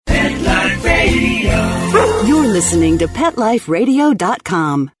listening to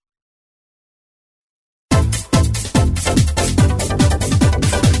PetLifeRadio.com.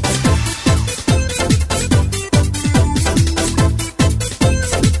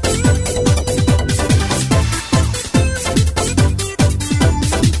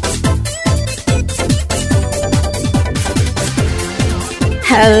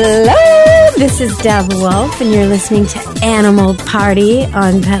 Hello, this is Deb Wolf, and you're listening to Animal Party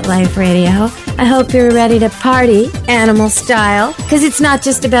on Pet Life Radio. I hope you're ready to party animal style, because it's not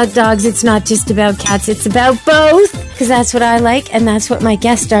just about dogs, it's not just about cats, it's about both, because that's what I like, and that's what my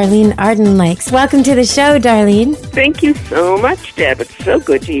guest, Darlene Arden, likes. Welcome to the show, Darlene. Thank you so much, Deb. It's so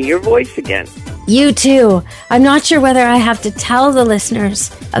good to hear your voice again. You too. I'm not sure whether I have to tell the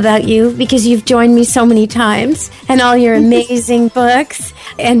listeners about you because you've joined me so many times and all your amazing books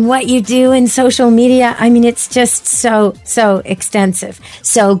and what you do in social media. I mean, it's just so extensive.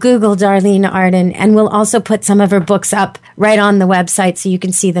 So Google Darlene Arden, and we'll also put some of her books up right on the website so you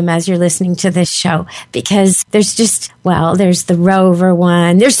can see them as you're listening to this show, because there's there's the Rover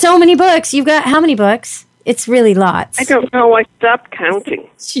one. There's so many books. You've got how many books? It's really lots. I don't know. I stopped counting.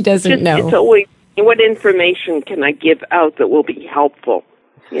 She doesn't know. It's always, what information can I give out that will be helpful?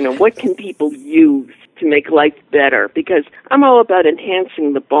 You know, what can people use to make life better? Because I'm all about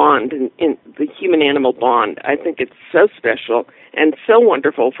enhancing the bond, in the human-animal bond. I think it's so special and so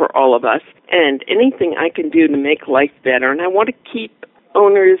wonderful for all of us. And anything I can do to make life better. And I want to keep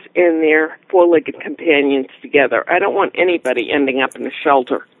owners and their four-legged companions together. I don't want anybody ending up in a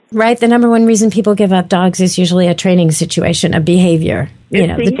shelter. Right. The number one reason people give up dogs is usually a training situation, a behavior.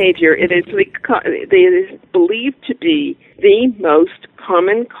 Behavior. It is believed to be the most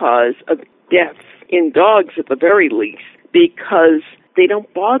common cause of death in dogs, at the very least, because they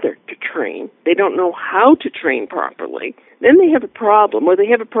don't bother to train. They don't know how to train properly. Then they have a problem, or they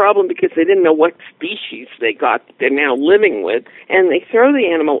have a problem because they didn't know what species they got that they're now living with, and they throw the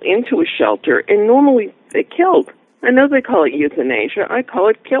animal into a shelter, and normally they're killed. I know they call it euthanasia. I call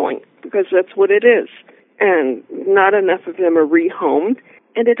it killing, because that's what it is. And not enough of them are rehomed,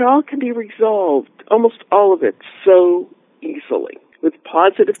 and it all can be resolved, almost all of it, so easily, with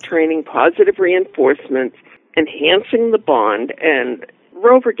positive training, positive reinforcement, enhancing the bond. And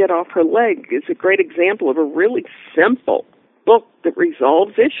Rover Get Off Her Leg is a great example of a really simple book that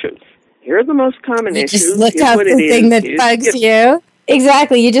resolves issues. Here are the most common issues. Just look up the thing that bugs you.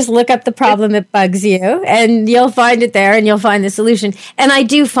 Exactly. You just look up the problem that bugs you, and you'll find it there, and you'll find the solution. And I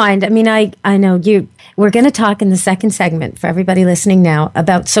do find, I know we're going to talk in the second segment for everybody listening now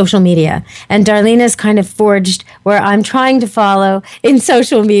about social media. And Darlene has kind of forged where I'm trying to follow in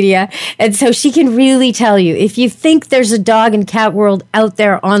social media. And so she can really tell you, if you think there's a dog and cat world out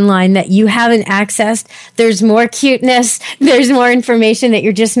there online that you haven't accessed, there's more cuteness, there's more information that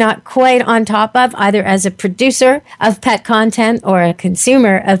you're just not quite on top of, either as a producer of pet content or a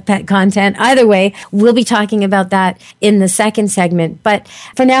consumer of pet content. Either way, we'll be talking about that in the second segment. But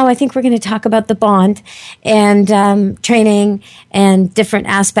for now, I think we're going to talk about the bond and training and different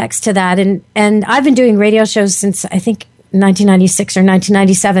aspects to that. And I've been doing radio shows since, I think, 1996 or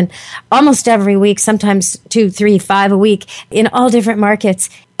 1997, almost every week, sometimes 2, 3, 5 a week in all different markets.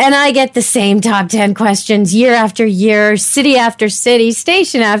 And I get the same top 10 questions year after year, city after city,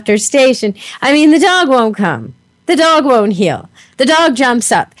 station after station. I mean, the dog won't come. The dog won't heel. The dog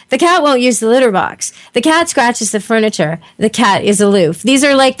jumps up. The cat won't use the litter box. The cat scratches the furniture. The cat is aloof. These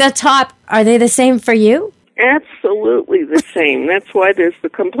are like the top. Are they the same for you? Absolutely the same. That's why there's the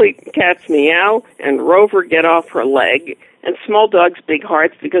complete Cat's Meow and Rover Get Off Her Leg and Small Dogs, Big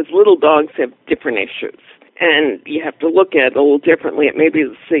Hearts, because little dogs have different issues. And you have to look at it a little differently. It may be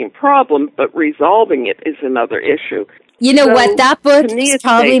the same problem, but resolving it is another issue. You know what? That book is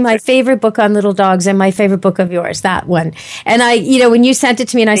probably my favorite book on little dogs and my favorite book of yours, that one. And when you sent it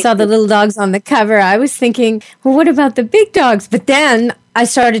to me and I saw the little dogs on the cover, I was thinking, well, what about the big dogs? But then I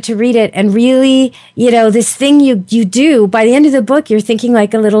started to read it and really, this thing you do, by the end of the book, you're thinking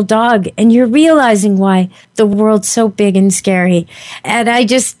like a little dog and you're realizing why the world's so big and scary. And I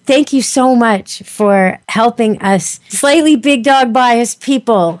just thank you so much for helping us slightly big dog biased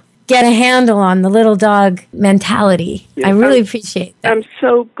people get a handle on the little dog mentality. Yes, I really appreciate that. I'm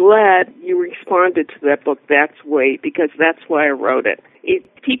so glad you responded to that book that way, because that's why I wrote it.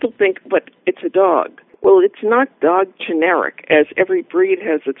 People think, but it's a dog. Well, it's not dog generic, as every breed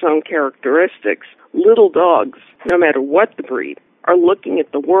has its own characteristics. Little dogs, no matter what the breed, are looking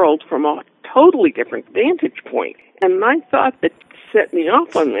at the world from a totally different vantage point. And my thought that set me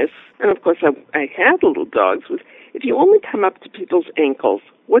off on this, and of course I had little dogs, was if you only come up to people's ankles,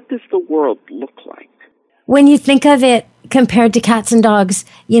 what does the world look like? when you think of it compared to cats and dogs,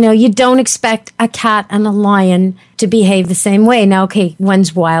 you don't expect a cat and a lion to behave the same way. Now, okay,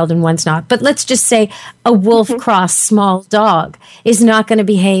 one's wild and one's not. But let's just say a wolf cross small dog is not going to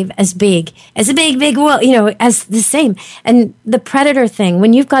behave as big as a big wolf, as the same. And the predator thing,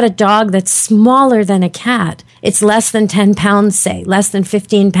 when you've got a dog that's smaller than a cat, it's less than 10 pounds, say, less than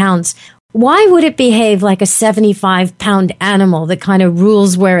 15 pounds. Why would it behave like a 75-pound animal that kind of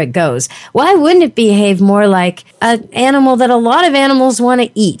rules where it goes? Why wouldn't it behave more like an animal that a lot of animals want to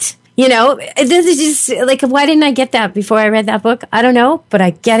eat? This is just like, why didn't I get that before I read that book? I don't know, but I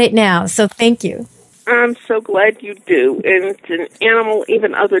get it now. So thank you. I'm so glad you do. And it's an animal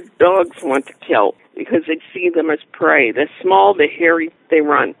even other dogs want to kill because they see them as prey. They're small, they're hairy, they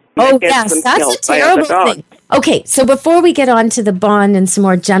run. Oh, yes, that's a terrible thing. Okay, so before we get on to the bond and some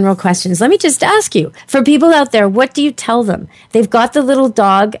more general questions, let me just ask you, for people out there, what do you tell them? They've got the little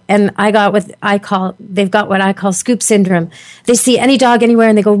dog, and they've got what I call scoop syndrome. They see any dog anywhere,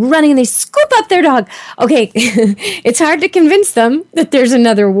 and they go running, and they scoop up their dog. Okay, it's hard to convince them that there's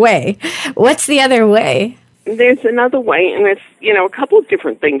another way. What's the other way? There's another way, and it's, a couple of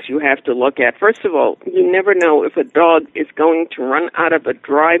different things you have to look at. First of all, you never know if a dog is going to run out of a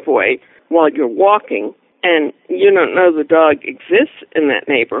driveway while you're walking, and you don't know the dog exists in that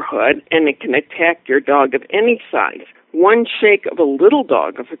neighborhood, and it can attack your dog of any size. One shake of a little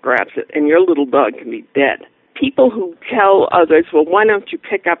dog, if it grabs it, and your little dog can be dead. People who tell others, well, why don't you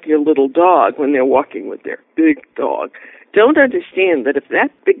pick up your little dog when they're walking with their big dog, don't understand that if that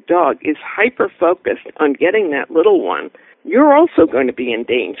big dog is hyper-focused on getting that little one, you're also going to be in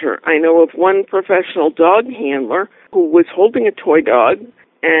danger. I know of one professional dog handler who was holding a toy dog,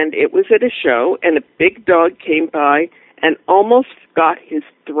 and it was at a show, and a big dog came by and almost got his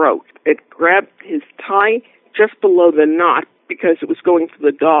throat. It grabbed his tie just below the knot because it was going for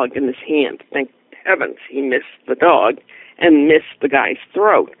the dog in his hand. Thank heavens he missed the dog and missed the guy's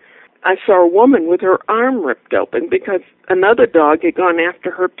throat. I saw a woman with her arm ripped open because another dog had gone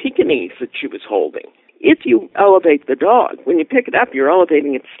after her Pekingese that she was holding. If you elevate the dog, when you pick it up, you're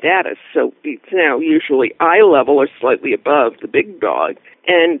elevating its status. So it's now usually eye level or slightly above the big dog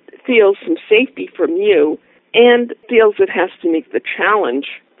and feels some safety from you and feels it has to meet the challenge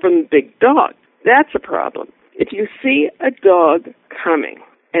from the big dog. That's a problem. If you see a dog coming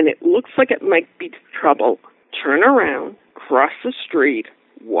and it looks like it might be trouble, turn around, cross the street,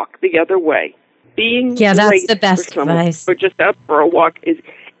 walk the other way. That's the best advice. Or just out for a walk is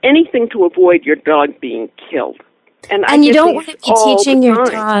anything to avoid your dog being killed. And you don't want to be teaching your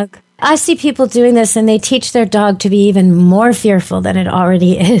dog. I see people doing this, and they teach their dog to be even more fearful than it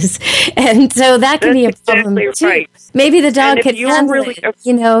already is. And so that can be a problem, too. Right. Maybe the dog could handle it.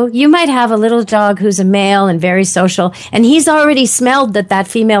 You might have a little dog who's a male and very social, and he's already smelled that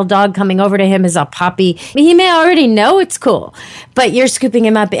female dog coming over to him is a puppy. He may already know it's cool, but you're scooping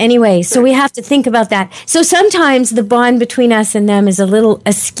him up anyway. So we have to think about that. So sometimes the bond between us and them is a little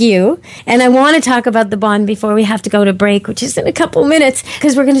askew. And I want to talk about the bond before we have to go to break, which is in a couple minutes,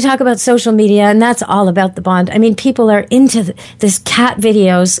 because we're going to talk about social media, and that's all about the bond. I mean, people are into this cat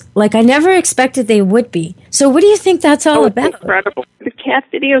videos like I never expected they would be. So what do you think that's all about? Incredible. The cat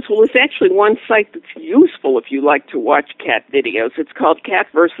videos, well, there's actually one site that's useful if you like to watch cat videos. It's called Cat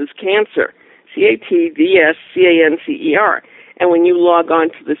vs. Cancer, CATVSCANCER. And when you log on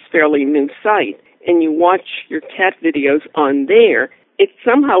to this fairly new site and you watch your cat videos on there, it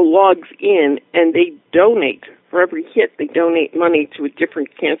somehow logs in and they donate. For every hit, they donate money to a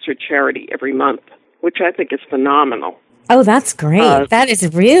different cancer charity every month, which I think is phenomenal. Oh, that's great. That is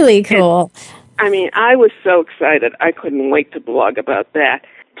really cool. I was so excited. I couldn't wait to blog about that.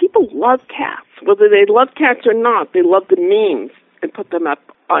 People love cats. Whether they love cats or not, they love the memes and put them up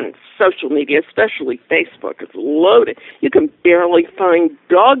on social media, especially Facebook. It's loaded. You can barely find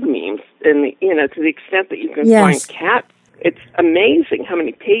dog memes, to the extent that you can find cats. It's amazing how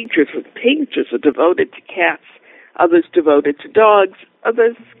many pages are devoted to cats. Others devoted to dogs,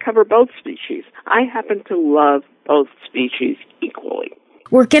 others cover both species. I happen to love both species equally.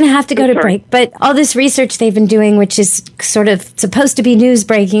 We're going to have to go to break, but all this research they've been doing, which is sort of supposed to be news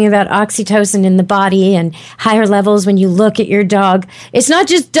breaking about oxytocin in the body and higher levels when you look at your dog. It's not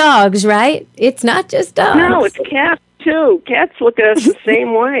just dogs, right? It's not just dogs. No, it's cats, too. Cats look at us the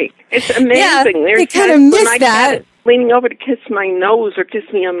same way. It's amazing. Yeah, they kind of miss that. Leaning over to kiss my nose or kiss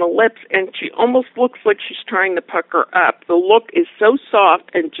me on the lips, and she almost looks like she's trying to pucker up. The look is so soft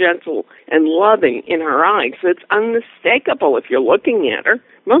and gentle and loving in her eyes. It's unmistakable if you're looking at her.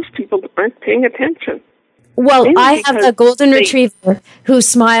 Most people aren't paying attention. Well, I have a golden retriever who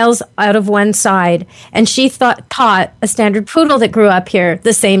smiles out of one side, and she taught a standard poodle that grew up here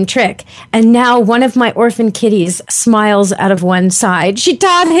the same trick. And now one of my orphan kitties smiles out of one side. She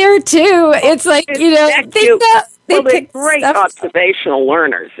taught her too. It's like, they're great observational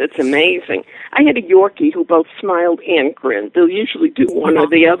learners. It's amazing. I had a Yorkie who both smiled and grinned. They'll usually do one or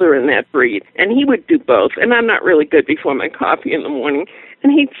the other in that breed, and he would do both. And I'm not really good before my coffee in the morning.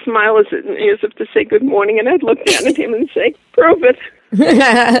 And he'd smile as if to say good morning, and I'd look down at him and say, prove it.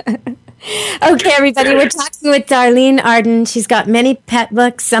 Okay, everybody, we're talking with Darlene Arden. She's got many pet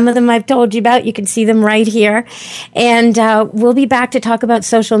books. Some of them I've told you about. You can see them right here. And we'll be back to talk about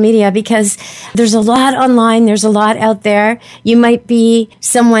social media because there's a lot online. There's a lot out there. You might be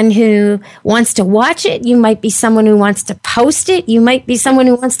someone who wants to watch it. You might be someone who wants to post it. You might be someone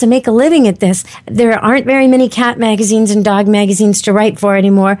who wants to make a living at this. There aren't very many cat magazines and dog magazines to write for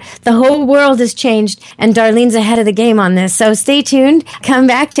anymore. The whole world has changed, and Darlene's ahead of the game on this. So stay tuned. Come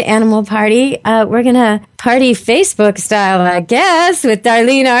back to Animal Party. We're going to party Facebook style, I guess, with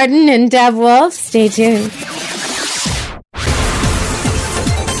Darlene Arden and Deb Wolf. Stay tuned.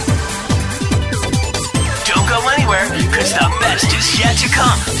 Don't go anywhere, because the best is yet to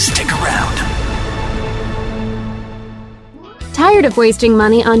come. Stick around. Tired of wasting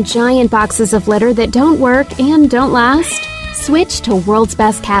money on giant boxes of litter that don't work and don't last? Switch to World's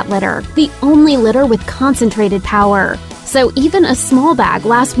Best Cat Litter, the only litter with concentrated power. So even a small bag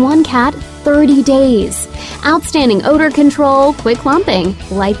lasts one cat 30 days. Outstanding odor control, quick clumping,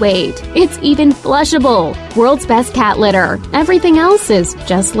 lightweight. It's even flushable. World's Best Cat Litter. Everything else is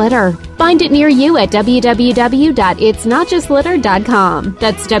just litter. Find it near you at www.itsnotjustlitter.com.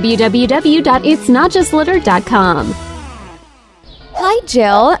 That's www.itsnotjustlitter.com. Hi,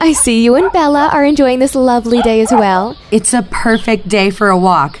 Jill. I see you and Bella are enjoying this lovely day as well. It's a perfect day for a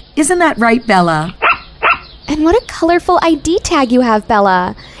walk. Isn't that right, Bella? And what a colorful ID tag you have,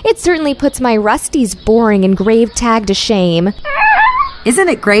 Bella. It certainly puts my Rusty's boring engraved tag to shame. Isn't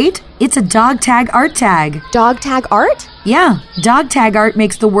it great? It's a dog tag art tag. Dog tag art? Yeah, dog tag art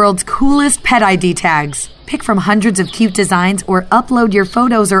makes the world's coolest pet ID tags. Pick from hundreds of cute designs or upload your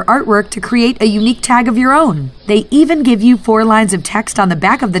photos or artwork to create a unique tag of your own. They even give you 4 lines of text on the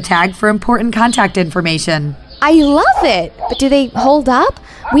back of the tag for important contact information. I love it! But do they hold up?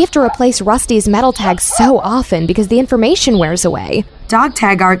 We have to replace Rusty's metal tags so often because the information wears away. Dog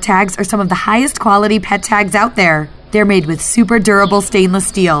tag art tags are some of the highest quality pet tags out there. They're made with super durable stainless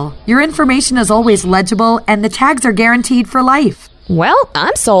steel. Your information is always legible and the tags are guaranteed for life. Well,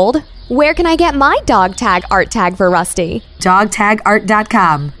 I'm sold. Where can I get my dog tag art tag for Rusty?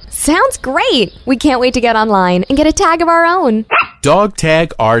 DogTagArt.com. Sounds great! We can't wait to get online and get a tag of our own.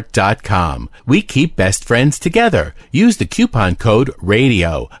 DogTagArt.com. We keep best friends together. Use the coupon code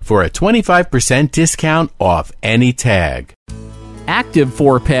RADIO for a 25% discount off any tag. Active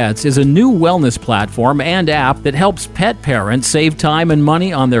for Pets is a new wellness platform and app that helps pet parents save time and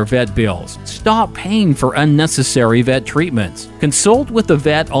money on their vet bills. Stop paying for unnecessary vet treatments. Consult with the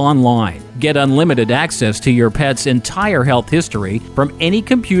vet online. Get unlimited access to your pet's entire health history from any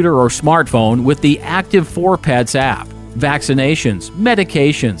computer or smartphone with the Active for Pets app. Vaccinations,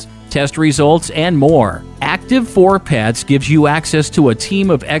 medications, test results, and more. Active for Pets gives you access to a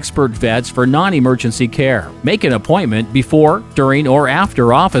team of expert vets for non-emergency care. Make an appointment before, during, or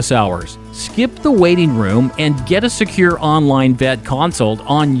after office hours. Skip the waiting room and get a secure online vet consult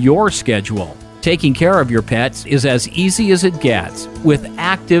on your schedule. Taking care of your pets is as easy as it gets with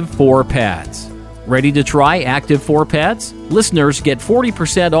Active for Pets. Ready to try Active for Pets? Listeners get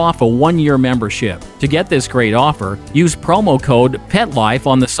 40% off a 1-year membership. To get this great offer, use promo code PETLIFE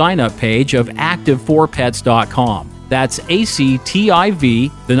on the sign-up page of active4pets.com. That's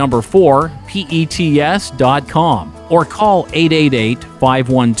ACTIV, the number 4, PETS.com. Or call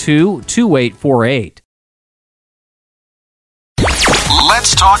 888-512-2848.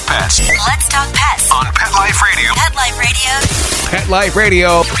 Let's talk pets. Let's talk pets On Pet Life Radio. Pet Life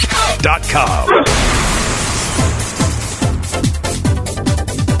Radio. PetLifeRadio.com.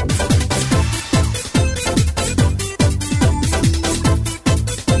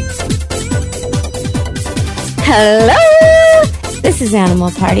 Hello! This is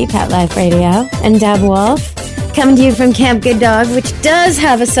Animal Party, Pet Life Radio, and Deb Wolf. Coming to you from Camp Good Dog, which does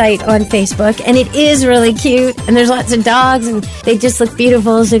have a site on Facebook, and it is really cute, and there's lots of dogs, and they just look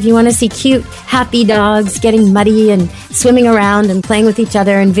beautiful. So if you want to see cute, happy dogs getting muddy and swimming around and playing with each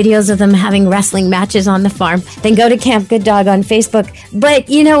other, and videos of them having wrestling matches on the farm, then go to Camp Good Dog on Facebook. But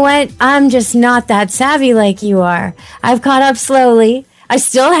you know what? I'm just not that savvy like you are. I've caught up slowly. I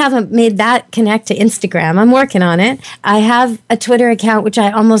still haven't made that connect to Instagram. I'm working on it. I have a Twitter account, which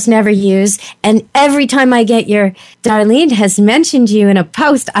I almost never use. And every time I get your Darlene has mentioned you in a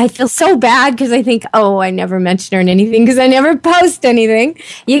post, I feel so bad because I think, oh, I never mentioned her in anything because I never post anything.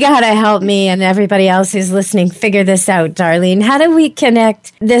 You got to help me and everybody else who's listening figure this out, Darlene. How do we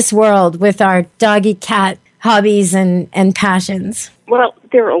connect this world with our doggy cat hobbies and passions? Well,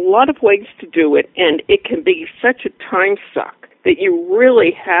 there are a lot of ways to do it, and it can be such a time suck that you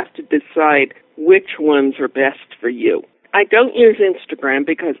really have to decide which ones are best for you. I don't use Instagram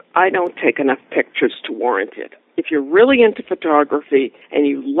because I don't take enough pictures to warrant it. If you're really into photography and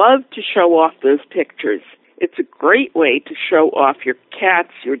you love to show off those pictures, it's a great way to show off your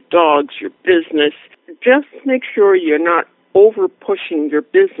cats, your dogs, your business. Just make sure you're not over pushing your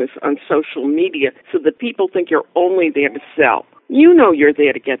business on social media so that people think you're only there to sell. You know you're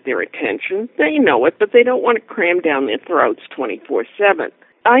there to get their attention. They know it, but they don't want to cram down their throats 24/7.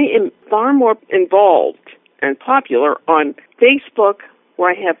 I am far more involved and popular on Facebook,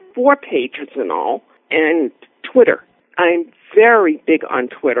 where I have 4 pages in all, and Twitter. I'm very big on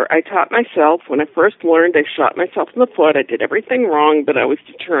Twitter. I taught myself when I first learned. I shot myself in the foot. I did everything wrong, but I was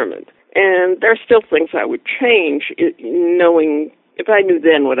determined. And there are still things I would change, knowing if I knew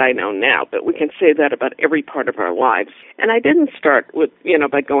then what I know now, but we can say that about every part of our lives. And I didn't start with,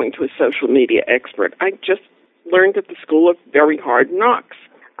 by going to a social media expert. I just learned at the School of Very Hard Knocks.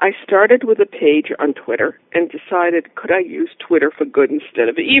 I started with a page on Twitter and decided, could I use Twitter for good instead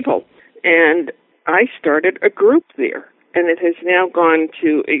of evil? And I started a group there. And it has now gone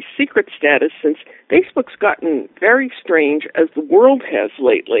to a secret status since Facebook's gotten very strange, as the world has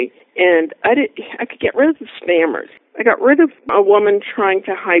lately. And I could get rid of the spammers. I got rid of a woman trying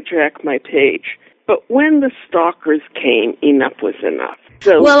to hijack my page. But when the stalkers came, enough was enough.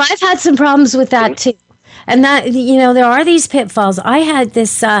 So, well, I've had some problems with that too. And that, there are these pitfalls. I had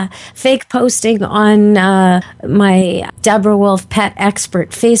this fake posting on my Deborah Wolf Pet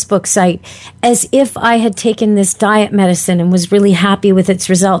Expert Facebook site as if I had taken this diet medicine and was really happy with its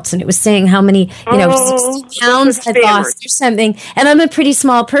results. And it was saying how many, 60 pounds I'd lost or something. And I'm a pretty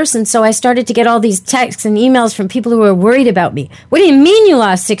small person, so I started to get all these texts and emails from people who were worried about me. What do you mean you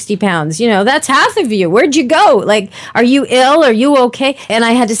lost 60 pounds? That's half of you. Where'd you go? Like, are you ill? Are you okay? And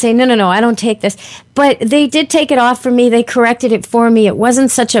I had to say, no, I don't take this. But they did take it off for me. They corrected it for me. It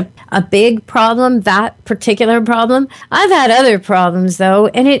wasn't such a big problem, that particular problem. I've had other problems, though,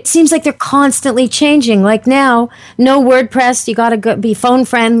 and it seems like they're constantly changing. Like now, no WordPress. You got to be phone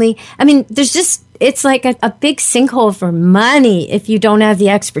friendly. I mean, it's like a big sinkhole for money if you don't have the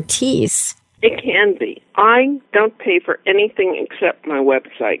expertise. It can be. I don't pay for anything except my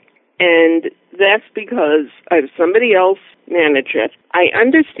website. And that's because I have somebody else manage it. I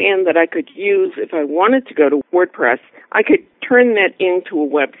understand that I could use, if I wanted to go to WordPress, I could turn that into a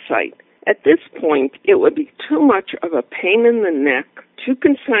website. At this point, it would be too much of a pain in the neck, too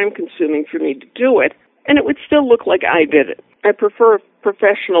time-consuming for me to do it, and it would still look like I did it. I prefer a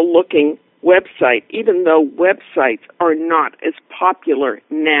professional-looking website, even though websites are not as popular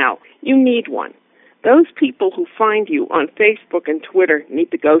now. You need one. Those people who find you on Facebook and Twitter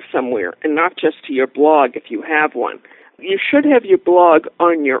need to go somewhere, and not just to your blog if you have one. You should have your blog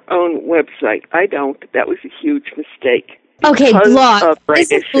on your own website. I don't. That was a huge mistake. Okay, blog.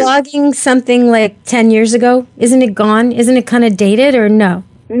 Isn't blogging something like 10 years ago? Isn't it gone? Isn't it kind of dated or no?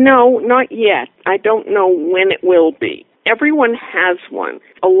 No, not yet. I don't know when it will be. Everyone has one.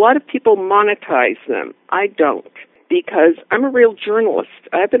 A lot of people monetize them. I don't, because I'm a real journalist.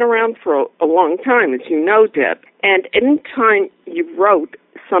 I've been around for a long time, as you know, Deb. And any time you wrote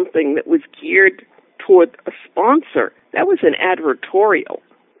something that was geared toward a sponsor, that was an advertorial.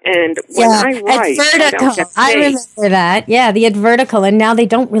 And when I write, I don't get paid. I remember that. Yeah, the advertical. And now they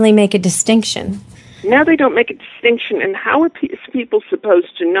don't really make a distinction. Now they don't make a distinction. And how are people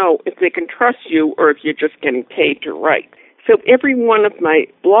supposed to know if they can trust you or if you're just getting paid to write? So every one of my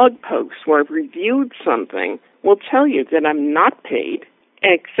blog posts where I've reviewed something will tell you that I'm not paid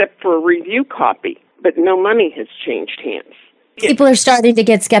except for a review copy, but no money has changed hands. People are starting to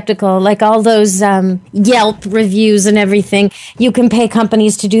get skeptical, like all those Yelp reviews and everything. You can pay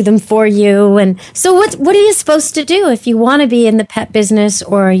companies to do them for you. And so what are you supposed to do if you want to be in the pet business,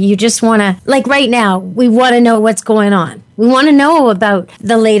 or you just want to, like right now, we want to know what's going on. We want to know about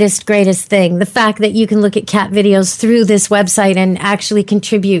the latest, greatest thing. The fact that you can look at cat videos through this website and actually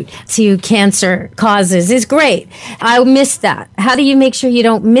contribute to cancer causes is great. I miss that. How do you make sure you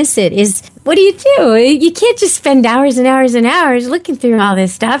don't miss it? What do? You can't just spend hours and hours and hours looking through all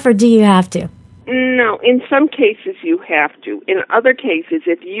this stuff, or do you have to? No, in some cases you have to. In other cases,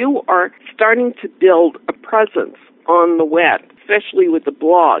 if you are starting to build a presence on the web, especially with the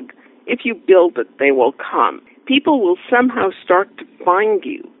blog, if you build it, they will come. People will somehow start to find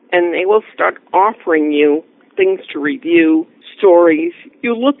you, and they will start offering you things to review, stories.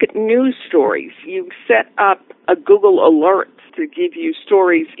 You look at news stories. You set up a Google Alerts to give you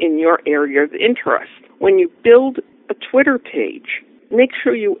stories in your area of interest. When you build a Twitter page, make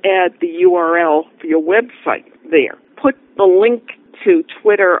sure you add the URL for your website there. Put the link to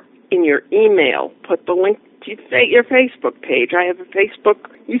Twitter in your email. Put the link to your Facebook page. I have a Facebook,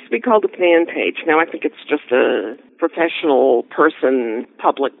 used to be called a fan page. Now I think it's just a professional person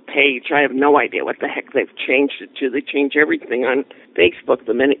public page. I have no idea what the heck they've changed it to. They change everything on Facebook.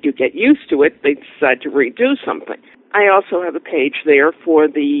 The minute you get used to it, they decide to redo something. I also have a page there for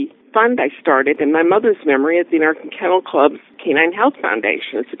the fund I started in my mother's memory at the American Kennel Club's Canine Health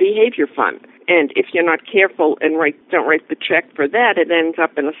Foundation. It's a behavior fund. And if you're not careful and don't write the check for that, it ends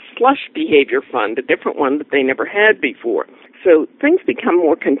up in a slush behavior fund, a different one that they never had before. So things become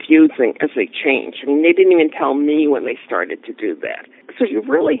more confusing as they change. I mean, they didn't even tell me when they started to do that. So you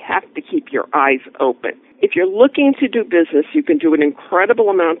really have to keep your eyes open. If you're looking to do business, you can do an incredible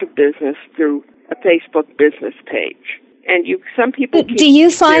amount of business through a Facebook business page. And some people... Do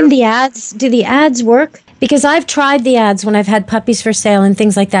you find the ads, do the ads work? Because I've tried the ads when I've had puppies for sale and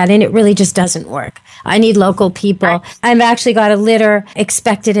things like that, and it really just doesn't work. I need local people. I've actually got a litter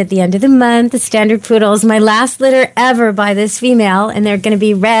expected at the end of the month, the standard poodles, my last litter ever by this female, and they're going to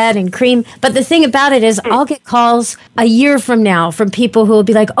be red and cream. But the thing about it is I'll get calls a year from now from people who will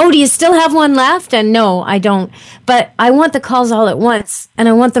be like, oh, do you still have one left? And no, I don't. But I want the calls all at once, and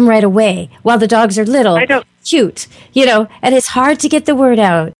I want them right away while the dogs are little. Cute, and it's hard to get the word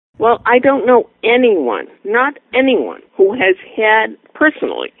out. Well, I don't know anyone, not anyone, who has had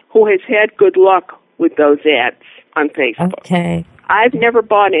good luck with those ads on Facebook. Okay. I've never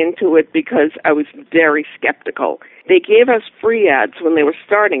bought into it because I was very skeptical. They gave us free ads when they were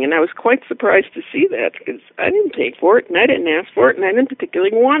starting, and I was quite surprised to see that because I didn't pay for it, and I didn't ask for it, and I didn't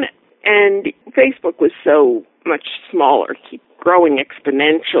particularly want it. And Facebook was so much smaller, keep growing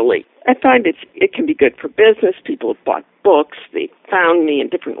exponentially. I find it can be good for business. People have bought books. They found me in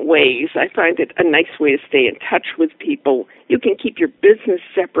different ways. I find it a nice way to stay in touch with people. You can keep your business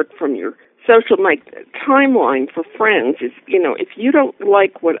separate from your social. My timeline for friends is, if you don't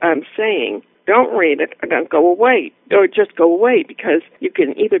like what I'm saying, don't read it or don't go away. Or just go away, because you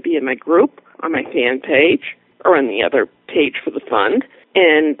can either be in my group, on my fan page, or on the other page for the fund,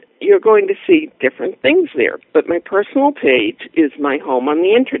 and you're going to see different things there. But my personal page is my home on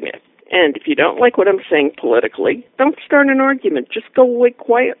the Internet. And if you don't like what I'm saying politically, don't start an argument. Just go away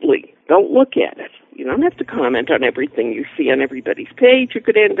quietly. Don't look at it. You don't have to comment on everything you see on everybody's page. You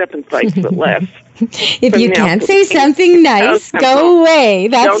could end up in fights that last. If you can't say something nice, go away.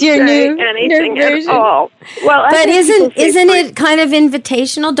 That's your new version. At all. Well, but isn't it kind of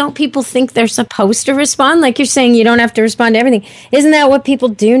invitational? Don't people think they're supposed to respond? Like you're saying, you don't have to respond to everything. Isn't that what people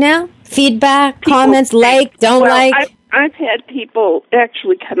do now? Feedback, comments, don't like. I've had people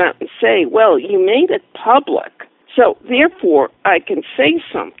actually come out and say, well, you made it public, so therefore I can say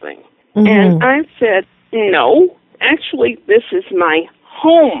something. Mm-hmm. And I said, no, actually this is my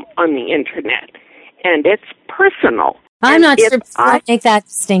home on the Internet, and it's personal. I'm not sure I make that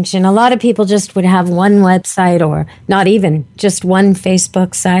distinction. A lot of people just would have one website or not even just one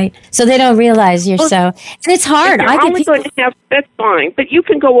Facebook site, so they don't realize you're and it's hard. That's fine, but you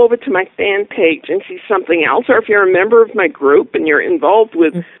can go over to my fan page and see something else, or if you're a member of my group and you're involved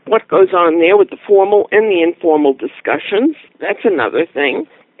with what goes on there with the formal and the informal discussions, that's another thing.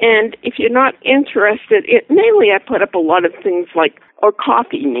 And if you're not interested, mainly I put up a lot of things or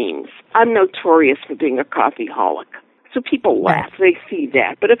coffee memes. I'm notorious for being a coffeeholic. So people laugh, they see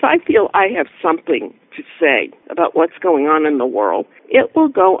that. But if I feel I have something to say about what's going on in the world, it will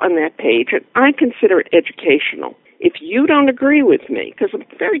go on that page, and I consider it educational. If you don't agree with me, because I'm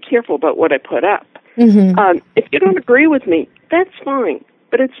very careful about what I put up, if you don't agree with me, that's fine.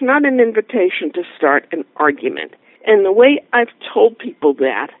 But it's not an invitation to start an argument. And the way I've told people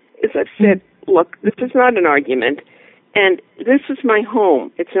that is I've said, look, this is not an argument, and this is my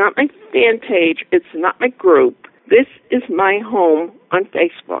home. It's not my fan page. It's not my group. This is my home on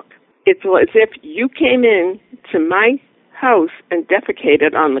Facebook. It's as if you came in to my house and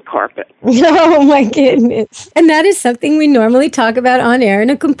defecated on the carpet. Oh, my goodness. And that is something we normally talk about on air in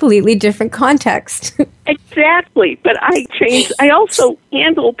a completely different context. Exactly. But I also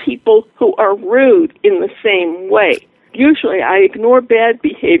handle people who are rude in the same way. Usually I ignore bad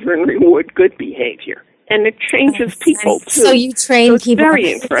behavior and reward good behavior. And it changes people, too. So you train people.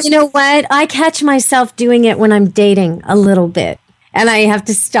 Very interesting. You know what? I catch myself doing it when I'm dating a little bit. And I have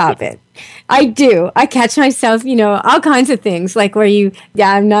to stop it. I do. I catch myself, all kinds of things, like where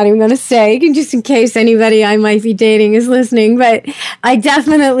I'm not even going to say, just in case anybody I might be dating is listening, but I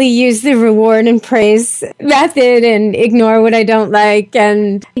definitely use the reward and praise method and ignore what I don't like.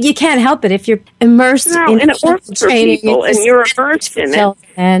 And you can't help it if you're immersed in and it works for training. People, and you're immersed in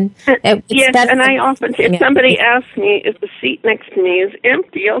it. Yes, and I often, if somebody asks me if the seat next to me is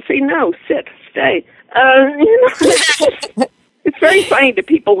empty, I'll say, no, sit, stay. It's very funny to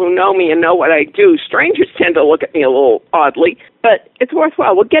people who know me and know what I do. Strangers tend to look at me a little oddly, but it's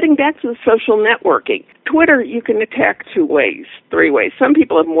worthwhile. Well, getting back to the social networking, Twitter you can attack 2 ways, 3 ways. Some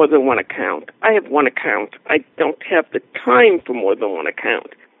people have more than one account. I have one account. I don't have the time for more than one account.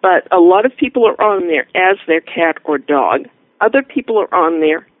 But a lot of people are on there as their cat or dog. Other people are on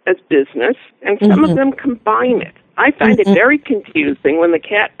there as business, and some of them combine it. I find it very confusing when the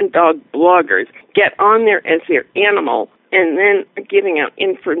cat and dog bloggers get on there as their animal and then giving out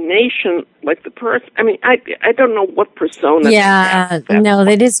information like the person. I mean, I don't know what persona. Yeah, no,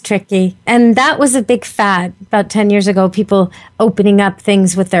 that is tricky. And that was a big fad about 10 years ago, people opening up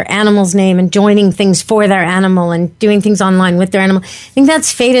things with their animal's name and joining things for their animal and doing things online with their animal. I think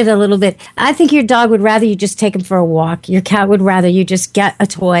that's faded a little bit. I think your dog would rather you just take him for a walk. Your cat would rather you just get a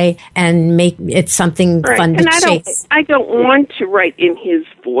toy and make it something fun to chase. I don't want to write in his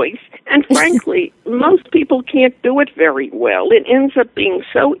voice. And frankly, most people can't do it very well. It ends up being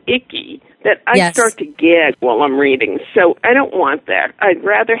so icky that I start to gag while I'm reading. So I don't want that. I'd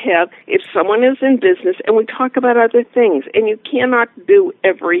rather have, if someone is in business and we talk about other things, and you cannot do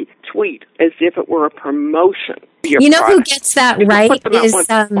every tweet as if it were a promotion. You know who gets that right is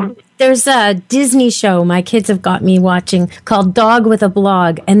there's a Disney show my kids have got me watching called Dog with a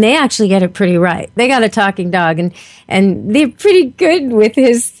Blog, and they actually get it pretty right. They got a talking dog, and they're pretty good with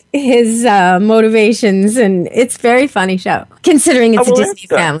his motivations, and it's a very funny show considering it's a Disney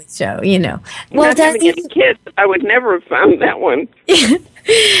family show. Well, not having any kids, I would never have found that one.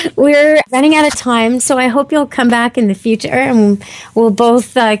 We're running out of time, so I hope you'll come back in the future, and we'll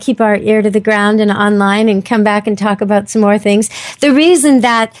both keep our ear to the ground and online and come back and talk about some more things. The reason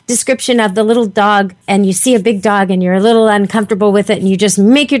that description of the little dog, and you see a big dog and you're a little uncomfortable with it and you just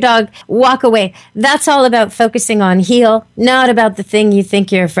make your dog walk away, that's all about focusing on heel, not about the thing you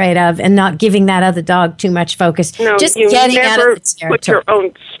think you're afraid of, and not giving that other dog too much focus. No, just you getting never out of its territory. Put your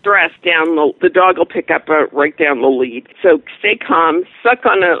own stress down. The dog will pick up right down the lead. So stay calm, suck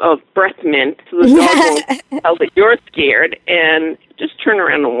on a breath mint so the dog won't tell that you're scared, and just turn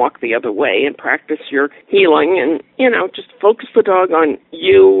around and walk the other way and practice your healing, and just focus the dog on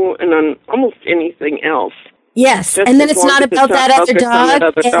you and on almost anything else. Yes, and then it's not about that other dog.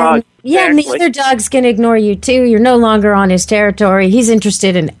 Yeah, and the other dog's going to ignore you too. You're no longer on his territory. He's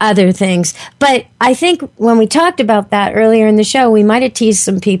interested in other things. But I think when we talked about that earlier in the show, we might have teased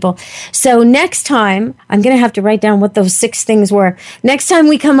some people. So next time, I'm going to have to write down what those 6 things were. Next time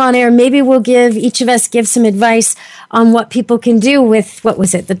we come on air, maybe we'll each of us give some advice on what people can do with, what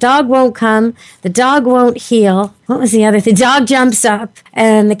was it? The dog won't come. The dog won't heal. What was the other thing? The dog jumps up.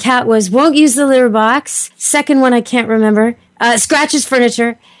 And the cat won't use the litter box. Second one, I can't remember. Scratches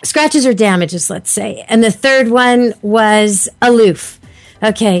furniture. Scratches or damages, let's say. And the third one was aloof.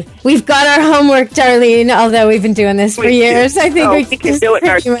 Okay, we've got our homework, Darlene, although we've been doing this for years. I think we can do it in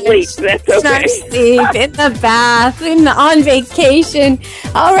our sleep. That's okay. In our sleep, in the bath, on vacation.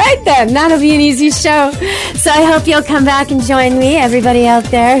 All right, then. That'll be an easy show. So I hope you'll come back and join me, everybody out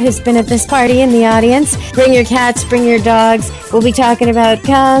there who's been at this party in the audience. Bring your cats, bring your dogs. We'll be talking about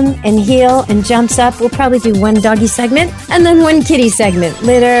come and heal and jumps up. We'll probably do one doggy segment and then one kitty segment.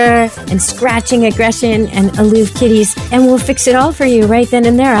 Litter and scratching aggression and aloof kitties. And we'll fix it all for you right then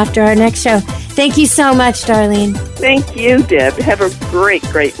and there after our next show. Thank you so much, Darlene. Thank you, Deb. Have a great,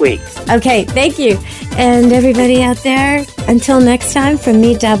 great week. Okay, thank you. And everybody out there, until next time, from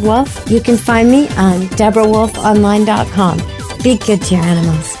me, Deb Wolf, you can find me on DeborahWolfOnline.com. Be good to your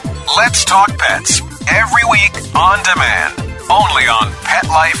animals. Let's Talk Pets, every week on demand, only on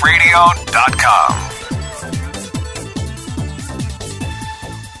PetLifeRadio.com.